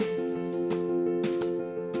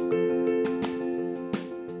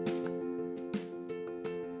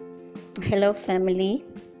Hello, family.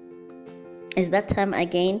 It's that time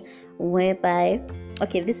again whereby,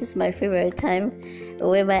 this is my favorite time,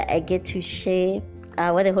 whereby I get to share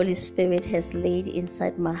what the Holy Spirit has laid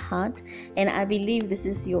inside my heart. And I believe this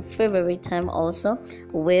is your favorite time also,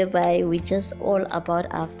 whereby we just all about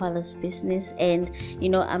our Father's business. And,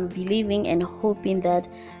 I'm believing and hoping that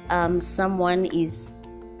someone is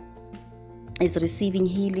receiving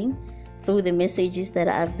healing through the messages that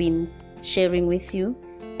I've been sharing with you.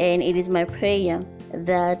 And it is my prayer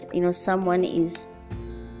that someone is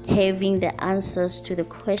having the answers to the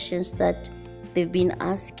questions that they've been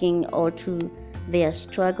asking, or to their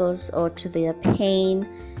struggles, or to their pain.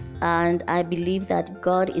 And I believe that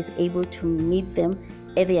God is able to meet them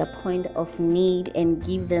at their point of need and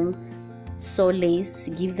give them solace,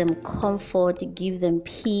 give them comfort, give them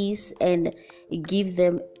peace, and give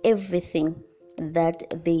them everything that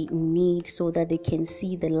they need, so that they can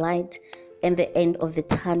see the light and the end of the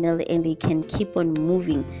tunnel, and they can keep on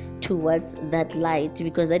moving towards that light,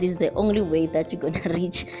 because that is the only way that you're going to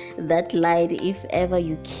reach that light. If ever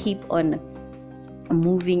you keep on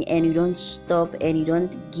moving and you don't stop and you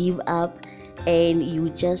don't give up, and you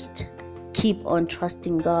just keep on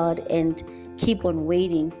trusting God and keep on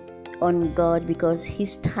waiting on God, because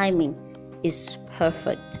His timing is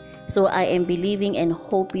perfect. So I am believing and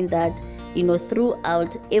hoping that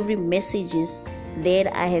throughout every messages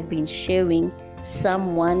that I have been sharing,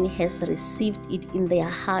 someone has received it in their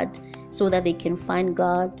heart, so that they can find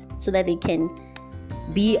God, so that they can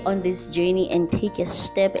be on this journey and take a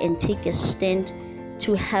step and take a stand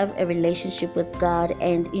to have a relationship with God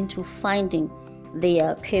and into finding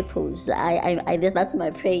their purpose. That's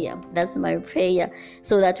my prayer. That's my prayer,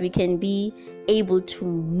 so that we can be able to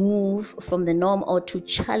move from the norm, or to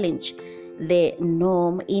challenge the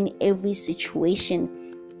norm in every situation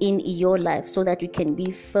in your life, so that we can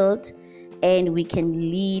be filled and we can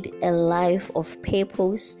lead a life of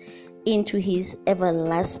purpose into His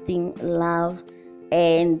everlasting love,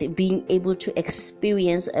 and being able to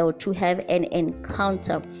experience or to have an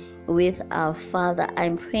encounter with our Father.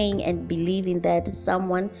 I'm praying and believing that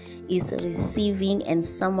someone is receiving, and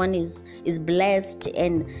someone is blessed,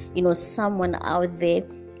 and someone out there,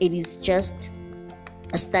 it is just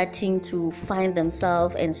starting to find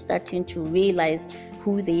themselves and starting to realize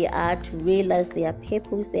who they are, to realize their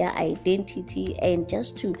purpose, their identity, and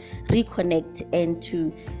just to reconnect and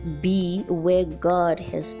to be where God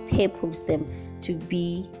has purposed them to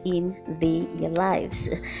be in their lives.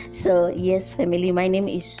 So yes, family, my name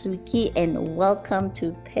is Suki, and welcome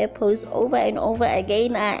to Purpose. Over and over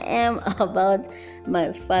again, I am about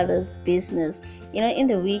my Father's business. In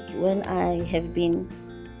the week when I have been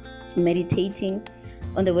meditating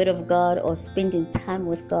on the Word of God, or spending time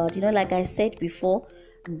with God, like I said before,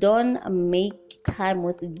 don't make time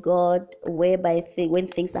with God whereby when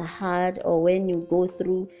things are hard, or when you go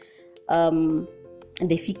through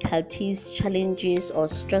difficulties, challenges, or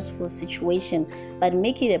stressful situation, but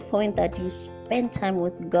make it a point that you spend time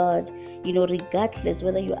with God, regardless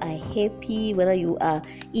whether you are happy, whether you are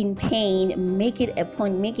in pain. Make it a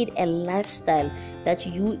point, make it a lifestyle that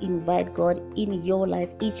you invite God in your life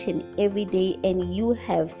each and every day, and you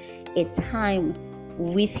have a time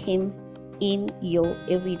with Him in your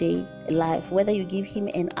everyday life. Whether you give Him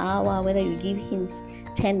an hour, whether you give Him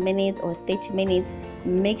 10 minutes or 30 minutes,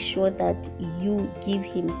 make sure that you give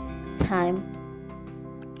Him time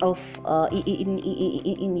of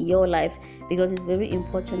in your life, because it's very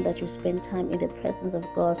important that you spend time in the presence of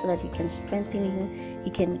God, so that He can strengthen you, He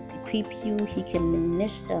can equip you, He can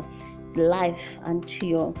minister life unto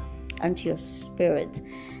your spirit.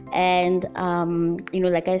 And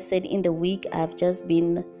like I said, in the week I've just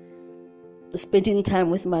been spending time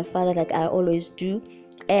with my Father, like I always do.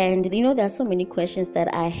 And there are so many questions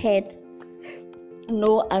that I had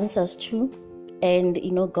no answers to, and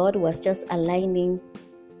God was just aligning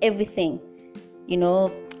everything,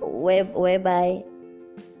 whereby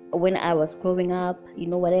when I was growing up,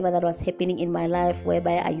 whatever that was happening in my life,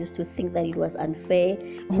 whereby I used to think that it was unfair,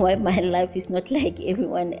 why my life is not like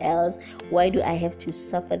everyone else, why do I have to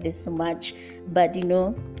suffer this much? But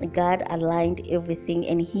God aligned everything,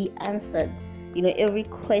 and He answered every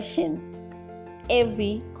question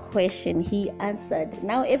He answered.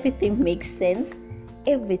 Now everything makes sense.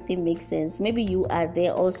 Maybe you are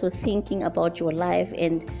there also thinking about your life,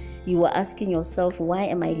 and you are asking yourself, why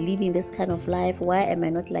am I living this kind of life? Why am I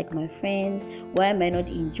not like my friend? Why am I not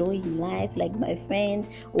enjoying life like my friend?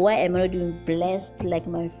 Why am I not being blessed like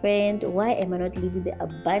my friend? Why am I not living the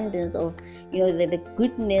abundance of the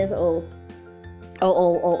goodness, or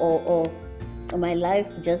my life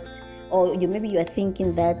just or maybe you are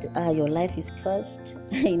thinking that your life is cursed.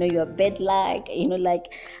 You're bad luck.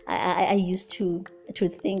 Like I used to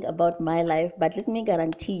think about my life, but let me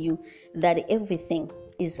guarantee you that everything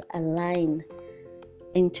is aligned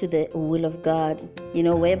into the will of God,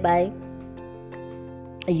 whereby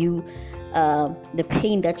you the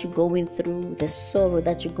pain that you're going through, the sorrow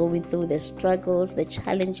that you're going through, the struggles, the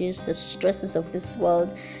challenges, the stresses of this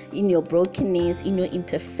world, in your brokenness, in your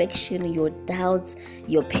imperfection, your doubts,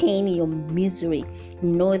 your pain, your misery,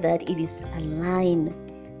 know that it is aligned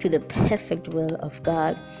to the perfect will of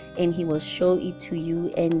God, and He will show it to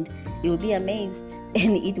you, and you'll be amazed,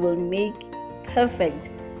 and it will make perfect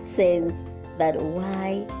sense that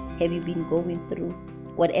why have you been going through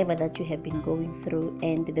whatever that you have been going through,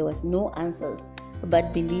 and there was no answers.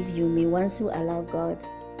 But believe you me, once you allow God,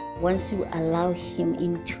 once you allow Him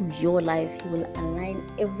into your life, He will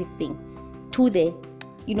align everything to the,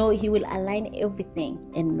 He will align everything,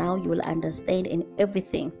 and now you will understand, and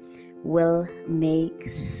everything will make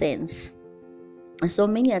sense. So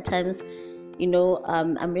many a times,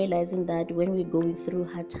 I'm realizing that when we're going through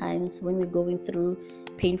hard times, when we're going through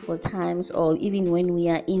painful times, or even when we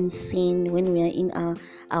are in sin, when we are in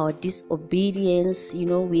our disobedience,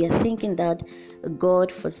 we are thinking that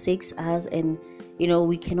God forsakes us, and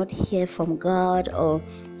we cannot hear from God, or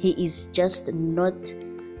He is just not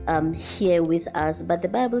here with us. But the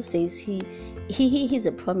Bible says He's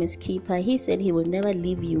a promise keeper. He said He will never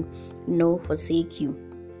leave you nor forsake you.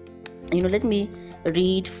 Let me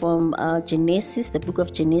read from Genesis, the book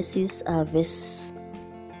of Genesis,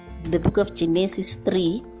 the book of Genesis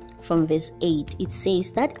 3 from verse 8. It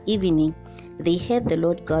says, that evening they heard the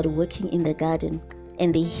Lord God working in the garden,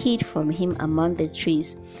 and they hid from Him among the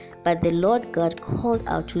trees. But the Lord God called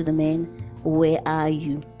out to the man, where are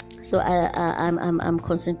you? So I'm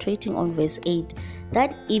concentrating on verse 8.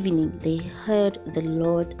 That evening they heard the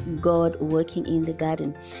Lord God working in the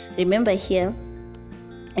garden. Remember here,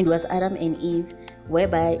 it was Adam and Eve,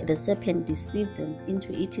 whereby the serpent deceived them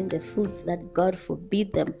into eating the fruits that God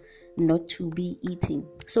forbid them not to be eating.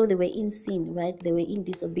 So they were in sin, right? They were in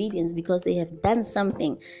disobedience because they have done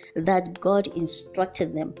something that God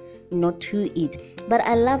instructed them not to eat. But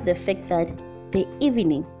I love the fact that that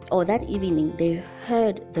evening they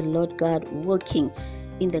heard the Lord God working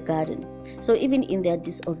in the garden. So even in their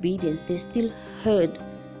disobedience, they still heard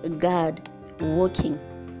God working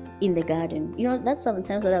in the garden. That's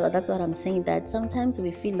sometimes, that's what I'm saying, that sometimes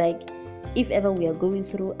we feel like if ever we are going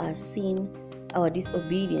through our sin, our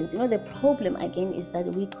disobedience, the problem again is that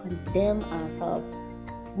we condemn ourselves.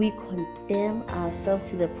 We condemn ourselves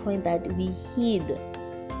to the point that we hid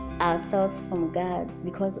ourselves from God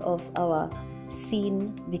because of our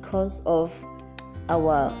sin, because of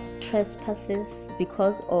our trespasses,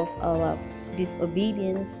 because of our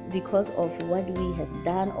disobedience, because of what we have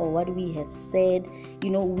done or what we have said.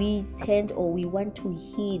 We tend, or we want to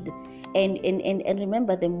hide, and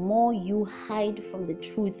remember, the more you hide from the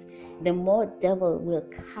truth, the more devil will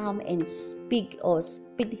come and speak or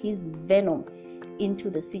spit his venom into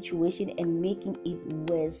the situation and making it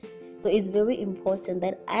worse. So it's very important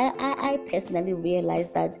that I personally realize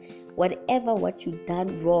that what you've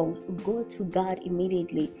done wrong, go to God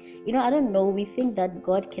immediately. I don't know, we think that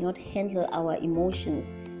God cannot handle our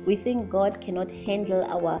emotions. We think God cannot handle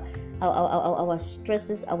our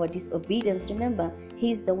stresses, our disobedience. Remember,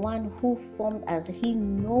 He's the one who formed us. He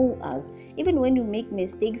knows us. Even when you make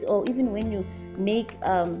mistakes, or even when you make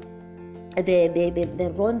the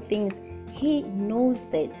wrong things, He knows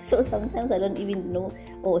that. So sometimes I don't even know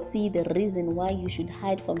or see the reason why you should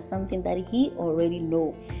hide from something that He already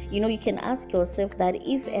know. You can ask yourself that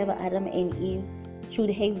if ever Adam and Eve should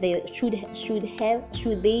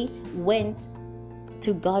they went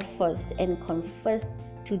to God first and confessed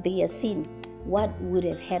to their sin, what would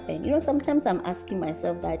have happened? Sometimes I'm asking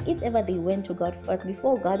myself that if ever they went to God first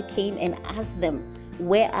before God came and asked them,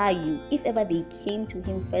 where are you? If ever they came to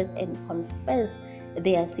Him first and confessed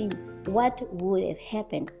their sin, what would have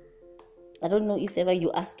happened? I don't know if ever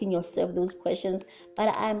you're asking yourself those questions, but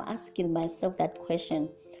I'm asking myself that question.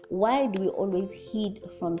 Why do we always hide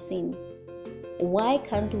from sin? Why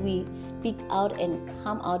can't we speak out and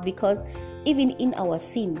come out? Because even in our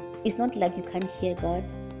sin, it's not like you can't hear God.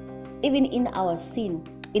 Even in our sin,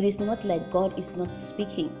 it is not like God is not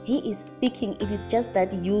speaking. He is speaking. It is just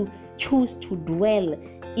that you choose to dwell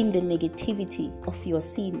in the negativity of your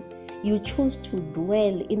sin. You choose to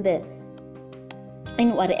dwell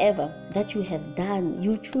in whatever that you have done.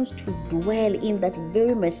 You choose to dwell in that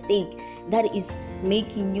very mistake that is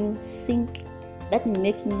making you sink, that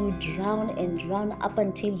making you drown and drown up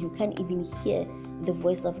until you can't even hear the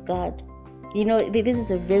voice of God. This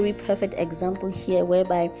is a very perfect example here,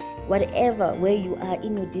 whereby where you are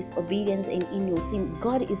in your disobedience and in your sin,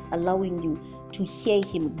 God is allowing you to hear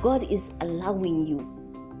him. God is allowing you.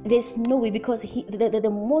 There's no way, because the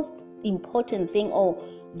most important thing, or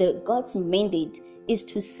God's mandate, is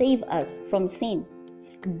to save us from sin.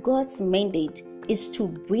 God's mandate is to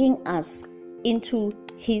bring us into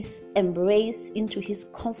his embrace, into his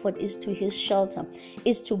comfort, is to his shelter,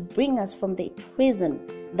 is to bring us from the prison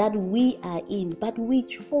that we are in. But we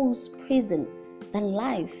chose prison than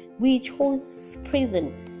life. We chose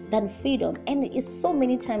prison than freedom. And it's so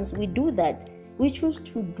many times we do that. We choose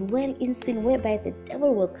to dwell in sin, whereby the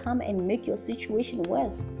devil will come and make your situation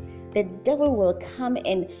worse. The devil will come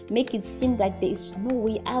and make it seem like there is no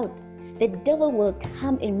way out. The devil will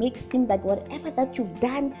come and make it seem like whatever that you've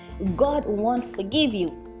done, God won't forgive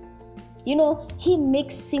you. He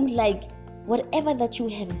makes it seem like whatever that you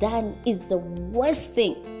have done is the worst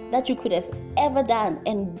thing that you could have ever done,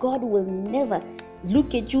 and God will never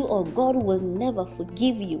look at you, or God will never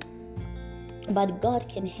forgive you. But God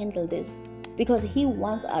can handle this, because he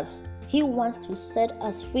wants to set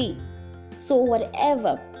us free. So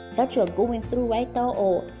whatever that you are going through right now,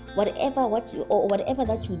 or whatever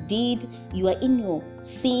that you did, you are in your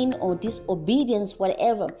sin or disobedience,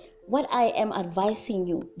 whatever, what I am advising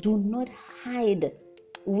you, do not hide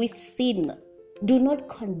with sin. Do not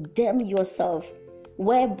condemn yourself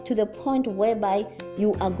to the point whereby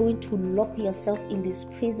you are going to lock yourself in this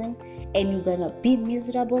prison, and you're gonna be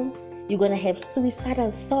miserable. You're gonna have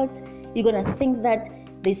suicidal thoughts. You're gonna think that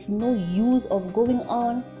there's no use of going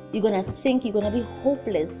on. You're gonna think you're gonna be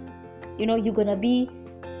hopeless. You're gonna be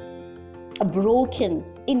broken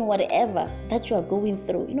in whatever that you are going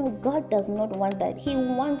through. God does not want that. He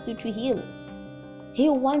wants you to heal. He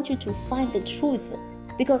wants you to find the truth,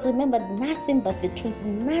 because remember, nothing but the truth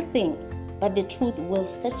will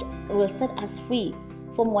set us free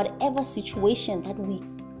from whatever situation that we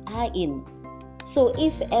are in. So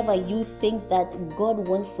if ever you think that God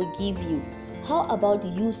won't forgive you, how about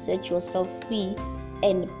you set yourself free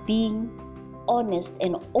and being honest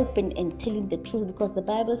and open and telling the truth? Because the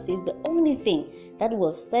Bible says the only thing that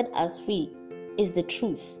will set us free is the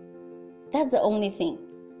truth. That's the only thing.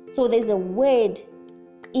 So there's a word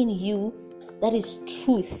in you that is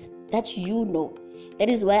truth, that you know. That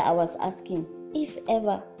is why I was asking, if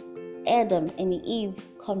ever Adam and Eve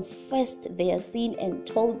confessed their sin and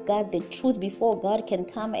told God the truth before God can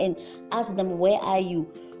come and ask them, where are you?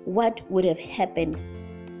 What would have happened?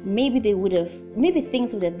 Maybe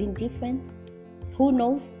things would have been different. Who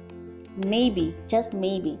knows? Maybe, just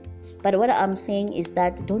maybe. But what I'm saying is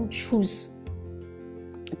that don't choose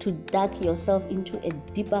to dig yourself into a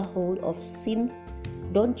deeper hole of sin.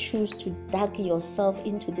 Don't choose to dig yourself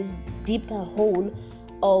into this deeper hole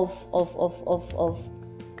of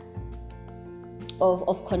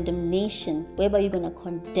condemnation, whereby you're going to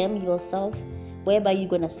condemn yourself, whereby you're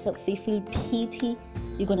going to feel pity,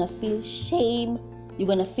 you're going to feel shame, you're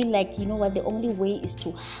going to feel like, the only way is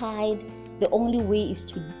to hide, the only way is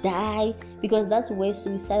to die, because that's where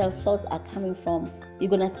suicidal thoughts are coming from. You're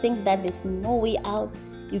going to think that there's no way out,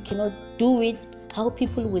 you cannot do it, how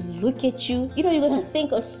people will look at you. You're going to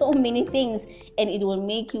think of so many things, and it will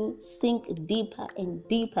make you sink deeper and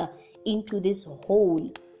deeper into this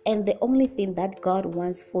hole. And the only thing that God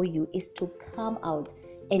wants for you is to come out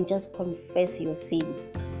and just confess your sin.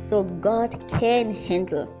 So God can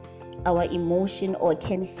handle our emotion, or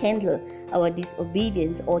can handle our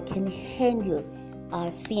disobedience, or can handle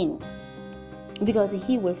our sin, because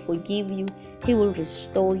He will forgive you, He will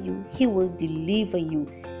restore you, He will deliver you,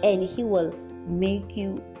 and He will make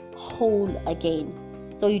you whole again.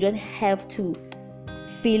 So you don't have to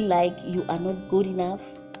feel like you are not good enough.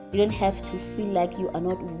 You don't have to feel like you are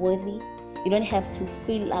not worthy. You don't have to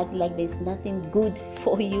feel like there's nothing good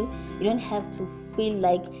for you. You don't have to feel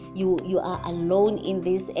like you are alone in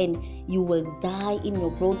this and you will die in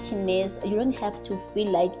your brokenness. You don't have to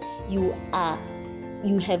feel like you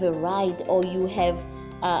have a right, or you have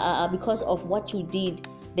because of what you did,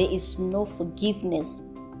 there is no forgiveness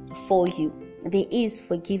for you. There is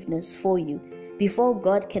forgiveness for you. Before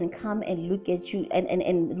God can come and look at you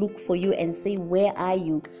and look for you and say, where are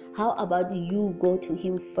you? How about you go to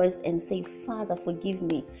Him first and say, Father, forgive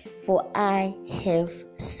me, for I have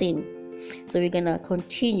sinned. So we're going to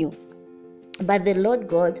continue. But the Lord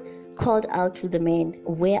God called out to the man,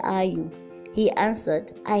 where are you? He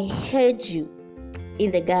answered, I heard you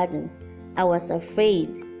in the garden. I was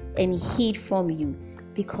afraid and hid from you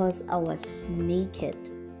because I was naked.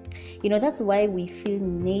 That's why we feel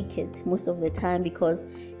naked most of the time, because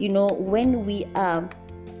when we are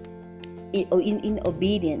in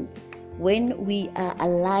obedience, when we are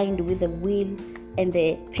aligned with the will and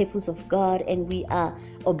the purpose of God, and we are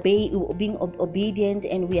being obedient,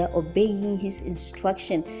 and we are obeying His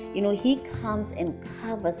instruction, He comes and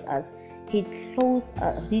covers us. He clothes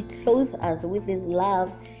us with His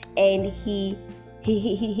love, and He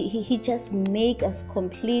just make us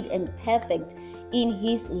complete and perfect in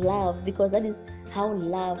His love, because that is how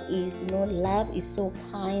love is. Love is so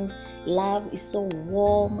kind, love is so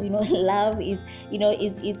warm, love is,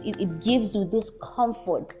 it gives you this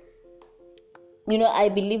comfort. I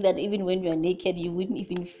believe that even when you are naked, you wouldn't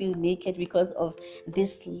even feel naked because of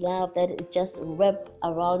this love that is just wrapped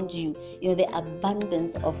around you. The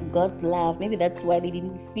abundance of God's love. Maybe that's why they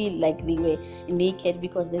didn't feel like they were naked,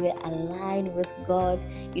 because they were aligned with God.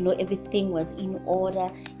 Everything was in order.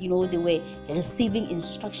 They were receiving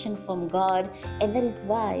instruction from God, and that is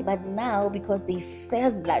why. But now, because they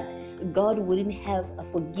felt that God wouldn't have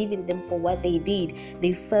forgiven them for what they did,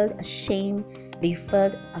 they felt ashamed. They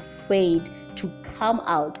felt afraid to come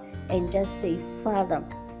out and just say, Father,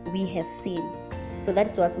 we have sinned. So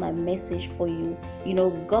that was my message for you.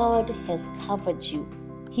 God has covered you.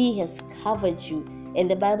 He has covered you. And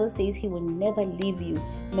the Bible says He will never leave you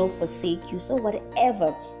nor forsake you. So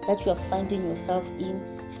whatever that you are finding yourself in,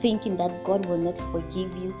 thinking that God will not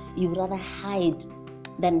forgive you, you rather hide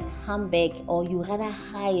than come back, or you rather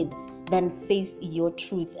hide than face your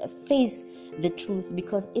truth. Face the truth,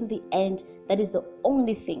 because in the end, that is the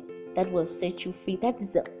only thing that will set you free. That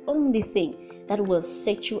is the only thing that will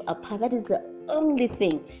set you apart. That is the only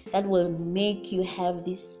thing that will make you have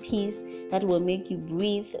this peace, that will make you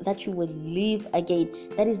breathe, that you will live again.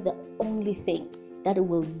 That is the only thing that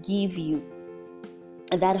will give you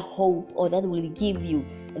that hope, or that will give you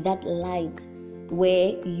that light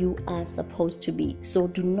where you are supposed to be. So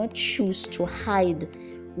do not choose to hide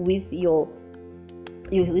with your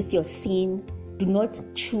sin. Do not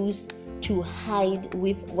choose to hide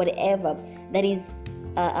with whatever that is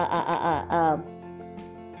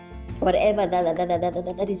whatever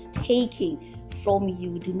that is taking from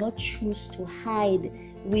you. Do not choose to hide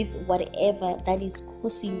with whatever that is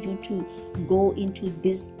causing you to go into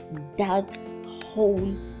this dark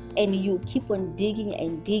hole, and you keep on digging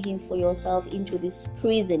and digging for yourself into this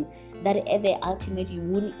prison that at the ultimate you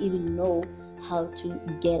wouldn't even know how to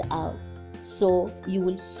get out. So you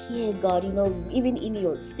will hear God, even in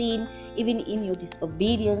your sin, even in your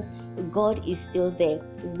disobedience, God is still there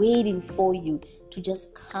waiting for you to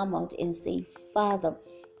just come out and say, Father,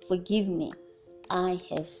 forgive me, I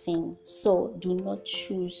have sinned. So do not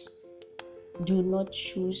choose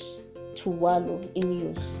to wallow in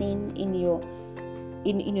your sin, in your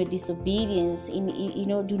disobedience,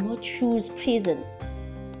 do not choose prison,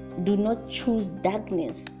 do not choose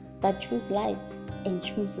darkness, but choose light and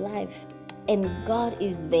choose life. And God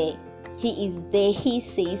is there. He is there. He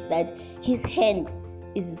says that His hand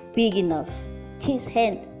is big enough. His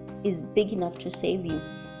hand is big enough to save you.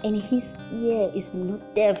 And His ear is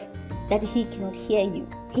not deaf that He cannot hear you.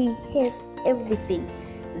 He hears everything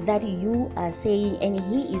that you are saying, and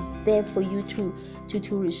He is there for you to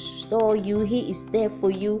restore you. He is there for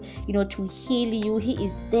you, to heal you. He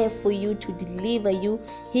is there for you to deliver you.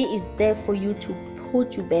 He is there for you to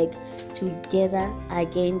put you back together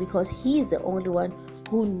again, because He is the only one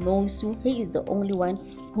who knows you. He is the only one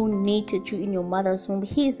who knitted you in your mother's womb.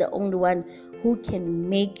 He is the only one who can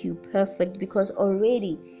make you perfect, because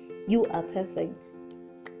already you are perfect.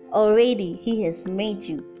 Already He has made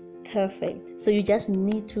you perfect. So you just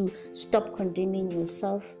need to stop condemning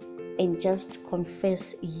yourself and just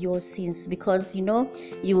confess your sins, because you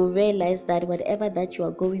will realize that whatever that you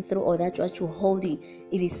are going through, or that what you're holding,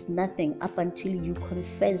 it is nothing up until you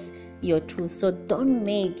confess your truth. So don't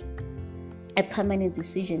make a permanent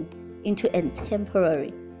decision into a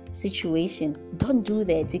temporary situation. Don't do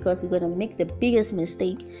that, because you're going to make the biggest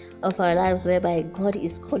mistake of our lives, whereby God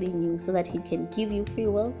is calling you so that He can give you free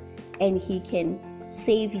will, and He can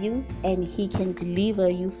save you, and He can deliver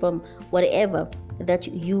you from whatever that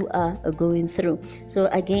you are going through. So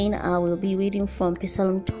again, I will be reading from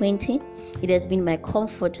Psalm 20. It has been my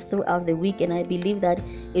comfort throughout the week, and I believe that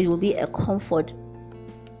it will be a comfort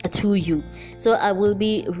to you. So I will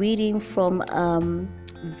be reading from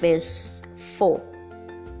verse 4.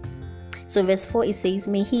 So verse 4, it says,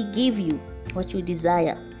 may He give you what you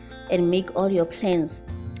desire and make all your plans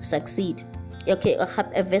succeed. Okay,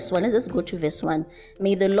 verse 1. Let's go to verse 1.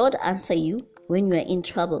 May the Lord answer you when you are in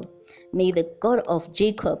trouble. May the God of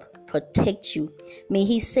Jacob protect you. May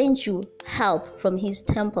He send you help from His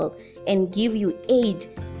temple and give you aid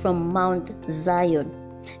from Mount Zion.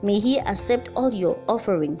 May He accept all your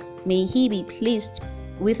offerings. May He be pleased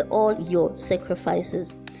with all your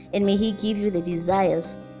sacrifices. And may He give you the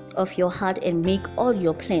desires of your heart and make all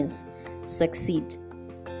your plans succeed.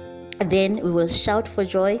 Then we will shout for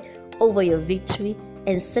joy over your victory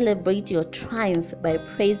and celebrate your triumph by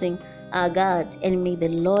praising our God, and may the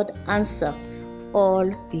Lord answer all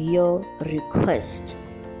your requests.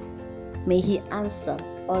 May He answer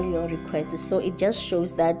all your requests. So it just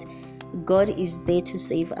shows that God is there to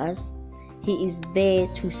save us. He is there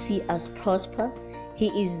to see us prosper. He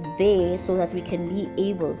is there so that we can be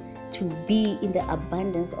able to be in the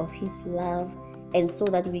abundance of His love, and so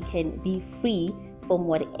that we can be free from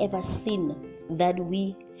whatever sin that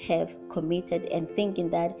we have committed, and thinking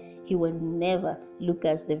that He will never look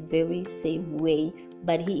us the very same way.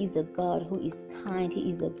 But He is a God who is kind. He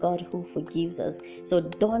is a God who forgives us. So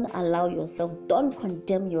don't allow yourself, don't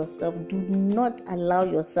condemn yourself. Do not allow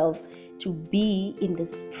yourself to be in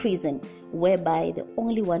this prison whereby the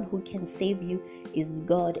only one who can save you is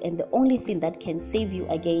God. And the only thing that can save you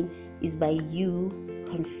again is by you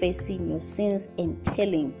confessing your sins and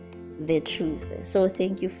telling the truth. So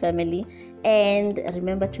thank you, family, and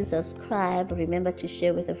remember to subscribe, remember to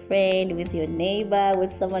share with a friend, with your neighbor,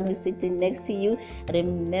 with someone who's sitting next to you.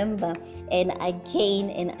 Remember, and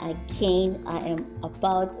again, I am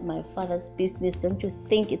about my Father's business. Don't you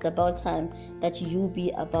think it's about time that you be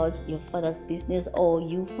about your Father's business, or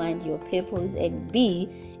you find your purpose and be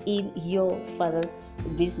in your Father's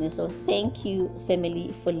business? So thank you,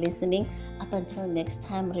 family, for listening. Up until next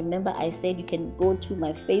time, remember I said you can go to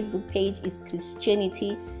my Facebook page. It's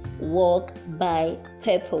Christianity Walk by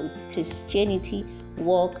Purpose. Christianity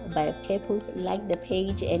Walk by Purpose. Like the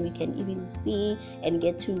page, and you can even see and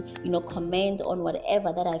get to comment on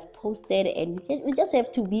whatever that I've posted. And we just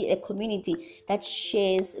have to be a community that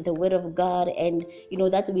shares the word of God, and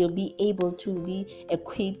that will be able to be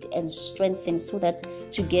equipped and strengthened, so that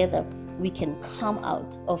together we can come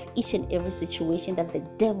out of each and every situation that the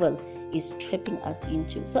devil is trapping us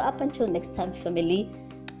into. So up until next time, family,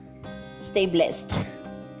 stay blessed.